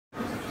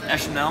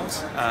Esham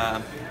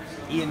Nelms.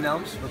 Ian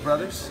Nelms, we're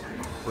brothers.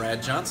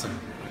 Brad Johnson.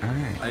 All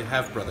right. I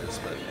have brothers,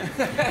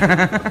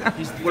 but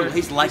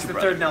He's like the a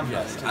third brother. Nelms.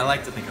 yes, I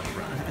like to think I'm a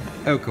brother.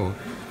 Oh, cool.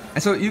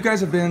 And so you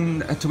guys have been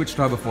to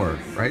Wichita before,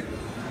 right?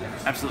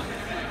 Absolutely.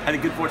 Had the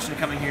good fortune of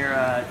coming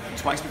here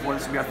twice before.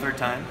 This will be our third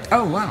time.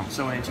 Oh, wow.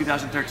 So in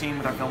 2013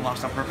 with our film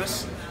Lost on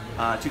Purpose,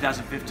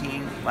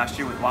 2015 last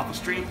year with Waffle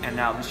Street, and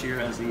now this year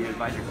as the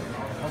advisory board.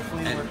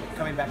 Hopefully we're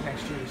coming back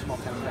next year to Small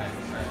Town Guy.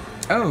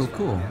 Oh,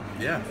 cool.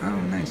 Yeah. Oh,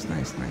 nice,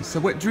 nice, nice. So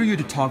what drew you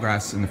to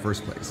Tallgrass in the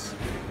first place?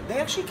 They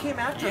actually came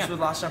after us Yeah. with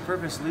Lost on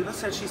Purpose. Leela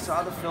said she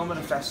saw the film at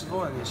a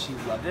festival and that she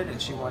loved it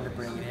and she wanted to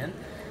bring it in.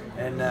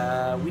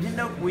 And we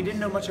didn't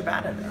know much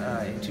about it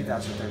in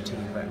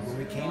 2013. But when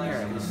we came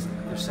here,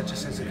 there's such a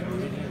sense of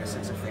community and a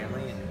sense of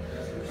family.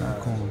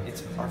 And, cool.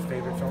 It's our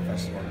favorite film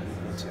festival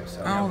we've been to.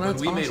 So. Oh, When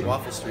that's we made awesome.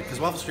 Waffle Street, because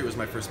Waffle Street was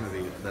my first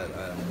movie that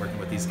working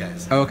with these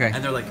guys. Oh, okay.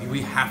 And they're like,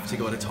 we have to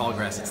go to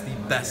Tallgrass. It's the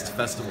best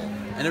festival,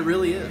 and it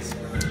really is.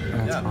 That's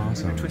Yeah.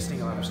 awesome. We're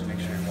twisting arms to make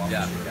sure Waffle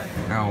Yeah. Street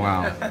got Oh,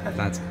 wow.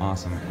 That's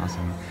awesome,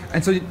 awesome.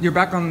 And so you're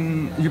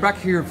back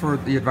here for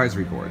the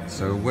advisory board.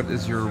 So what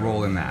is your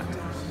role in that?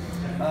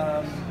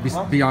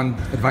 well- Beyond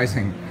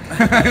advising.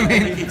 I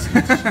mean, It's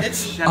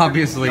shepherding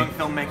Obviously. young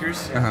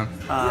filmmakers,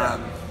 uh-huh.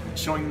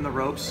 showing them the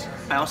ropes.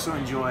 I also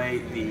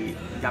enjoy the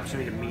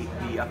opportunity to meet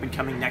the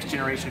up-and-coming next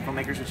generation of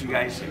filmmakers, which you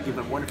guys give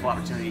a wonderful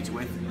opportunity to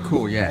with.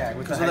 Cool, Yeah, yeah.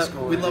 with the So high that,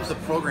 school. we love the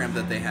program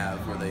that they have,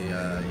 where they,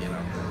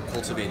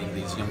 cultivating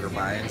these younger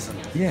minds, and,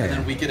 Yeah. and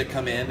then we get to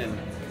come in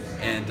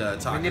and talk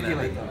to them.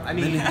 manipulate them. I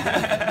mean,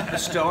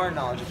 bestow our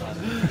knowledge upon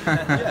them.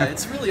 Yeah,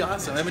 it's really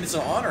awesome. I mean, it's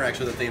an honor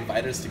actually that they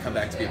invited us to come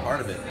back to be a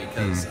part of it,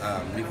 because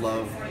we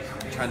love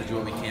trying to do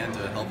what we can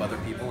to help other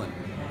people and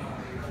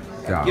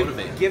Yeah.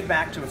 Give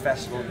back to a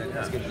festival that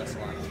has given us a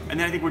lot. And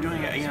then I think we're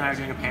doing Ian and I are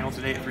doing a panel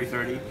today at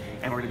 3:30,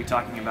 and we're going to be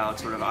talking about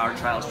sort of our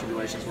trials,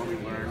 tribulations, what we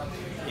learned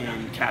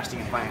in casting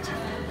and financing.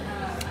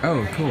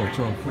 Oh, cool,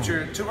 cool, Which cool.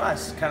 are, to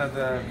us, kind of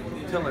the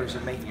pillars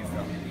of making a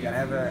film. You gotta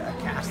have a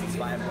cast that's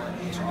viable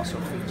and which also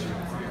feeds your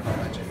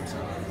budget. So,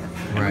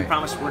 And we Right.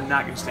 promise we're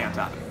not going to stay on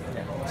top of it.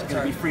 yeah. It's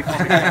going to be free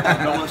flowing.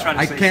 No one's trying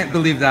to I say can't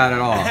believe that at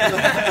all.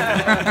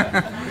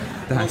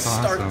 we'll That's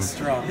start awesome.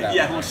 strong. that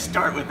Yeah, way. we'll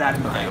start with that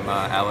in I mind. am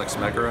Alex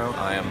Megaro.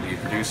 I am the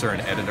producer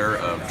and editor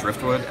of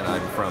Driftwood, and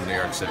I'm from New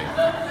York City.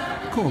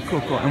 Cool,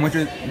 cool, cool. And what's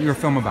your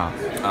film about?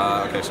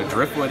 Okay, so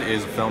Driftwood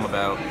is a film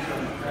about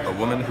a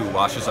woman who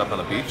washes up on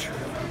the beach,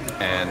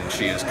 and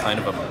she is kind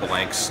of a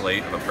blank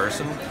slate of a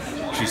person.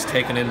 She's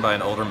taken in by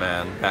an older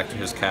man back to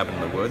his cabin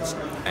in the woods,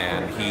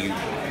 and he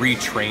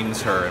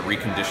retrains her and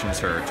reconditions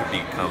her to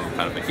become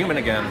kind of a human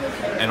again,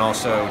 and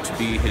also to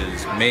be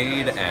his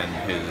maid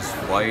and his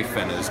wife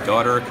and his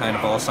daughter kind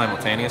of all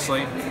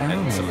simultaneously,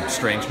 and some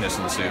strangeness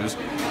ensues.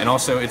 And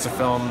also, it's a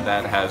film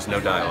that has no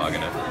dialogue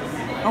in it.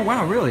 Oh,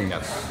 wow, really?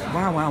 Yes.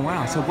 Wow, wow,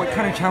 wow. So what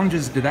kind of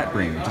challenges did that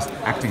bring, just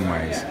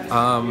acting-wise?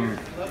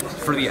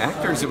 For the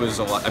actors, it was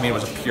a lot. I mean,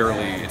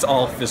 it's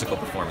all physical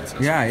performances.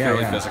 Yeah, yeah,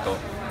 Purely yeah. physical.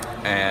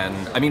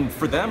 And I mean,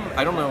 for them,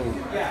 I don't know.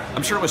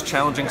 I'm sure it was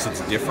challenging because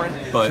it's different,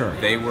 but Sure.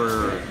 they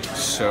were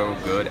so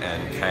good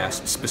and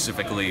cast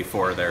specifically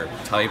for their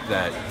type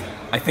that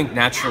I think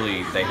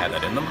naturally they had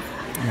that in them.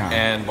 Yeah.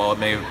 And while it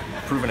may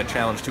have proven a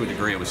challenge to a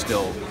degree, it was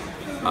still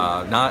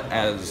not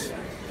as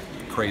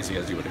crazy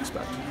as you would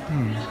expect. Yeah,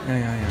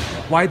 yeah, yeah.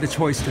 Why the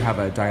choice to have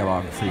a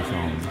dialogue-free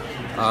film?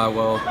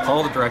 Well,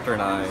 Paul, the director,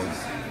 and I,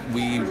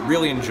 we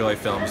really enjoy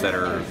films that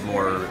are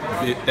more,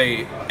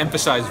 they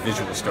emphasize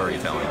visual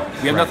storytelling.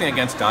 We have nothing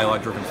against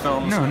dialogue-driven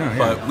films, No, yeah.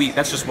 but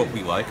that's just what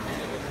we like.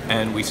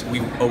 And we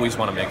always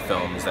want to make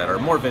films that are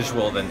more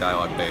visual than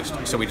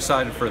dialogue-based. So we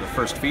decided for the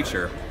first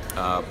feature,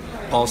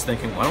 Paul's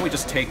thinking, why don't we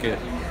just take it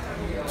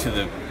to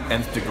the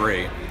nth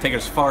degree, take it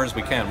as far as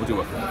we can. We'll do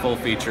a full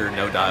feature,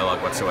 no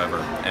dialogue whatsoever.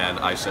 And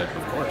I said,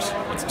 of course,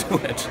 let's do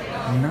it.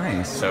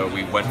 Nice. So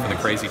we went for the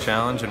crazy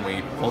challenge, and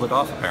we pulled it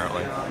off,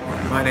 apparently.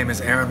 My name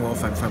is Aaron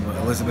Wolf. I'm from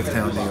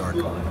Elizabethtown, New York.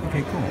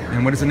 Okay, cool.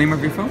 And what is the name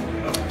of your film?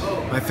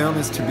 My film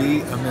is To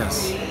Be a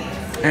Miss.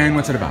 And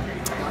what's it about?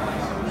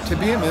 To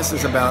Be a Miss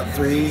is about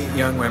 3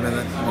 young women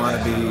that want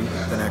to be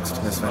the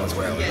next Miss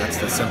Venezuela. That's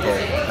the simple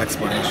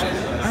explanation.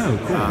 Oh,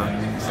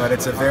 cool. But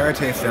it's a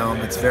verite film.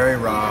 It's very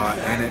raw,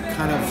 and it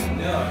kind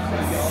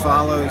of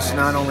follows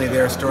not only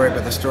their story,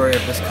 but the story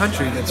of this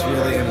country that's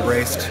really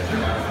embraced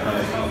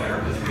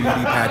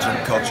beauty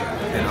pageant culture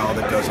and all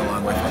that goes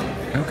along with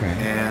it. Okay.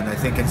 And I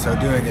think in so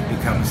doing, it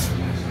becomes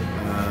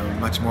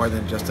much more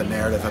than just a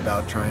narrative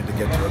about trying to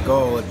get to a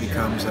goal. It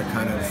becomes a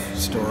kind of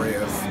story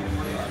of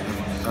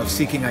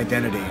seeking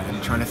identity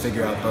and trying to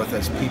figure out both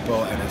as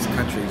people and as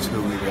countries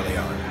who we really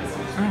are.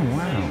 Oh,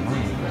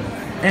 wow.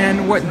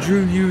 And what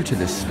drew you to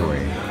this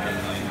story?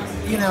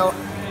 You know,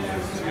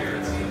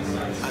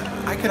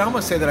 I could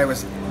almost say that I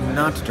was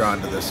not drawn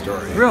to this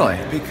story. Really?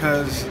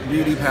 Because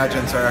beauty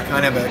pageants are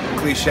kind of a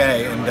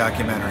cliche in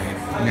documentary.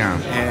 Yeah.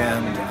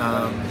 And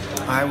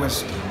I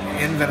was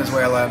in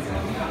Venezuela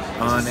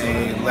on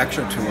a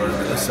lecture tour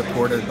that was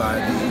supported by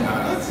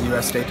the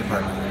U.S. State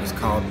Department. It was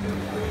called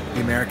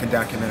the American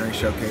Documentary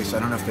Showcase. I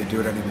don't know if they do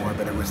it anymore,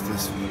 but it was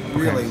this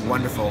really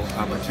wonderful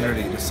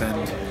opportunity to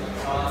send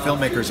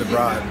filmmakers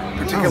abroad,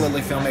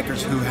 particularly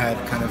filmmakers who had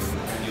kind of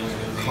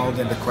called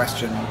into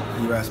question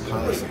U.S.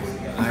 policy.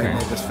 I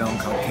made this film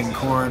called King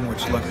Corn,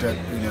 which looked at,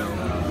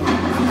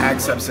 ag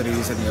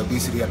subsidies and the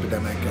obesity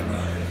epidemic,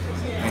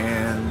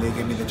 and they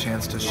gave me the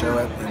chance to show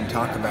it and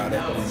talk about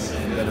it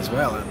in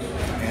Venezuela.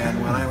 And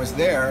when I was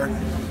there,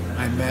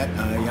 I met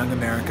a young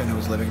American who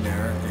was living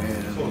there,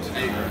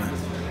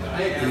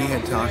 and he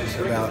had talked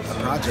about a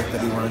project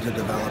that he wanted to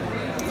develop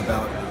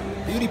about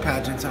beauty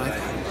pageants, and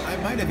I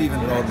might have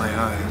even rolled my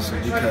eyes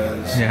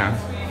because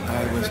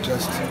I was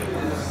just,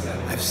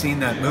 I've seen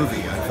that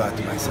movie, I thought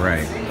to myself.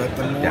 Right. But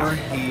the more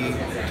he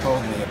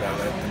told me about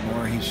it, the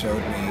more he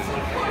showed me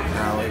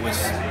how it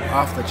was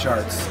off the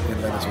charts in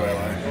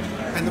Venezuela,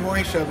 and the more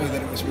he showed me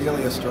that it was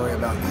really a story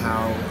about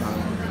how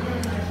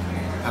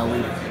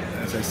we,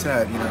 as I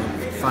said,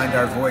 find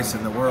our voice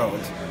in the world.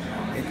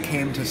 It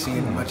came to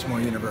seem much more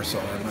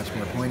universal and much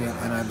more poignant,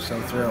 and I'm so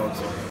thrilled